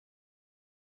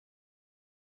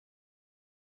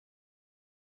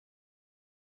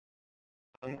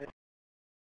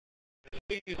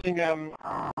using,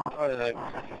 I don't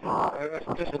know,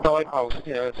 just a dipole,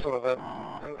 you know, sort of a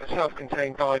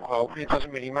self-contained dipole, it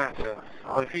doesn't really matter.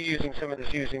 But if you're using something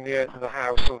that's using the earth of the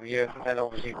house or the earth, then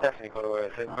obviously you've definitely got to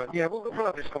earth it. But yeah, we'll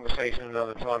have this conversation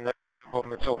another time, no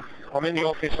problem at all. I'm in the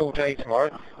office all day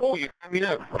tomorrow. Oh, you let me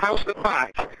know. How's the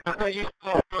back? I know you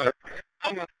start work.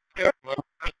 I'm going to go.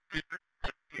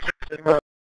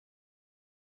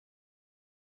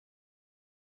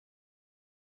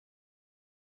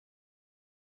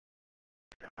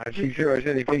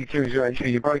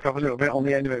 G0ZP202, you broke up a little bit on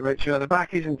the end of it, Rich. The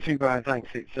back isn't too bad, thanks.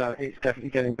 It's definitely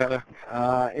getting better.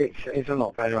 It's a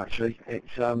lot better actually.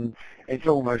 It's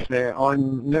almost there.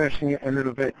 I'm nursing it a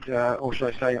little bit, or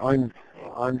should I say, I'm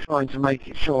trying to make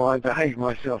it sure I behave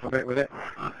myself a bit with it.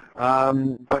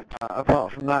 But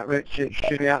apart from that, Rich, it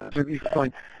should be absolutely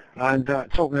fine. And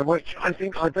talking of which, I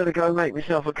think I'd better go make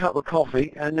myself a cup of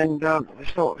coffee and then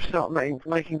start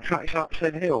making tracks up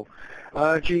said hill.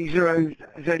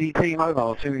 G0ZEP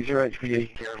mobile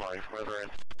 20HPE. Your life, whether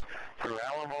it's through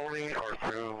alimony or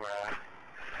through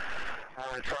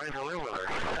trying to live with her.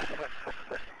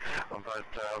 But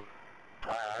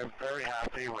I'm very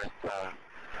happy with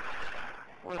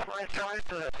my choice.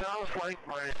 It sounds like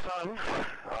my son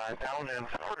down in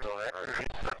Florida there, his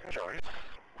second choice,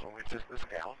 which is this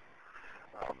gal.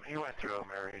 He went through a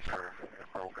marriage where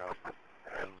it broke up,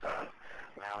 and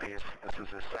now this is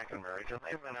his second marriage, and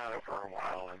they've been at it for a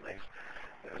while, and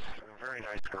there's a very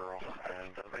nice girl,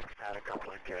 and they've had a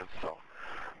couple of kids, so.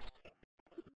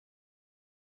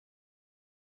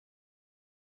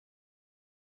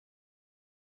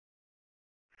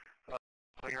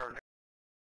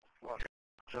 Well,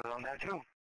 on that too.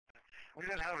 We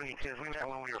didn't have any kids. We met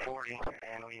when we were 40,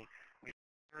 and we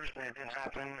first, and it didn't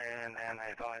happen, and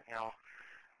I thought, you know,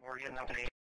 we're getting up in age.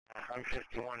 I'm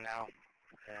 51 now,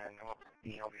 and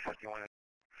I'll be 51.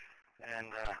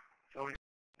 And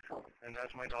and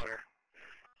that's my daughter.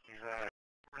 She's a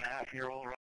 4.5-year-old,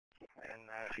 and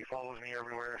she follows me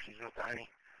everywhere. She's just a honey,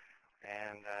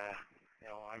 and you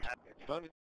know, I'm happy. It's fun.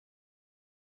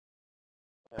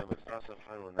 Yeah, but it's not so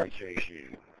fun when they chase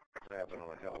you. It's happened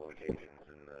on a couple of occasions,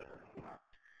 and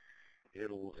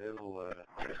it'll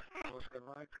what's good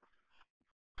like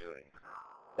doing.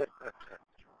 But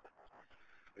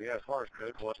yeah, as far as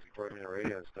code plugs for the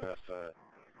radio and stuff,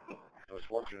 I was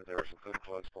fortunate there were some code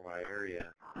plugs for my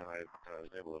area that I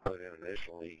was able to put in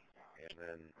initially, and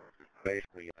then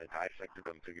basically I dissected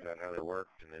them, figured out how they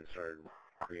worked, and then started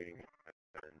creating.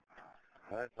 And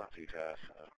that's not too tough.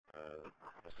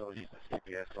 I still use the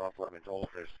CPS software. I've been told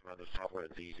there's some other software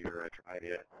that's easier. I tried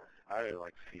it. I really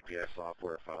like the CPS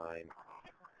software fine.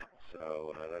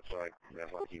 So that's why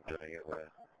I keep doing it with.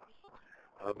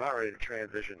 I'm about ready to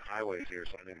transition highways here,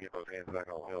 so I need to get both hands back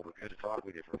on the wheel. But good to talk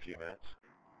with you for a few minutes.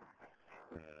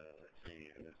 Let's see,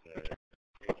 it's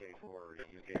AK4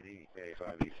 UKD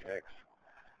K5ECX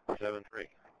 73.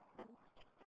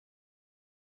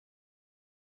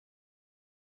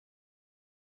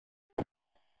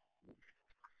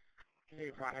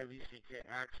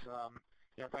 K5ECX,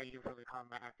 yeah, thank you for the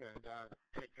comeback, and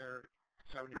take care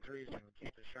 73s and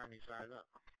keep the shiny side up.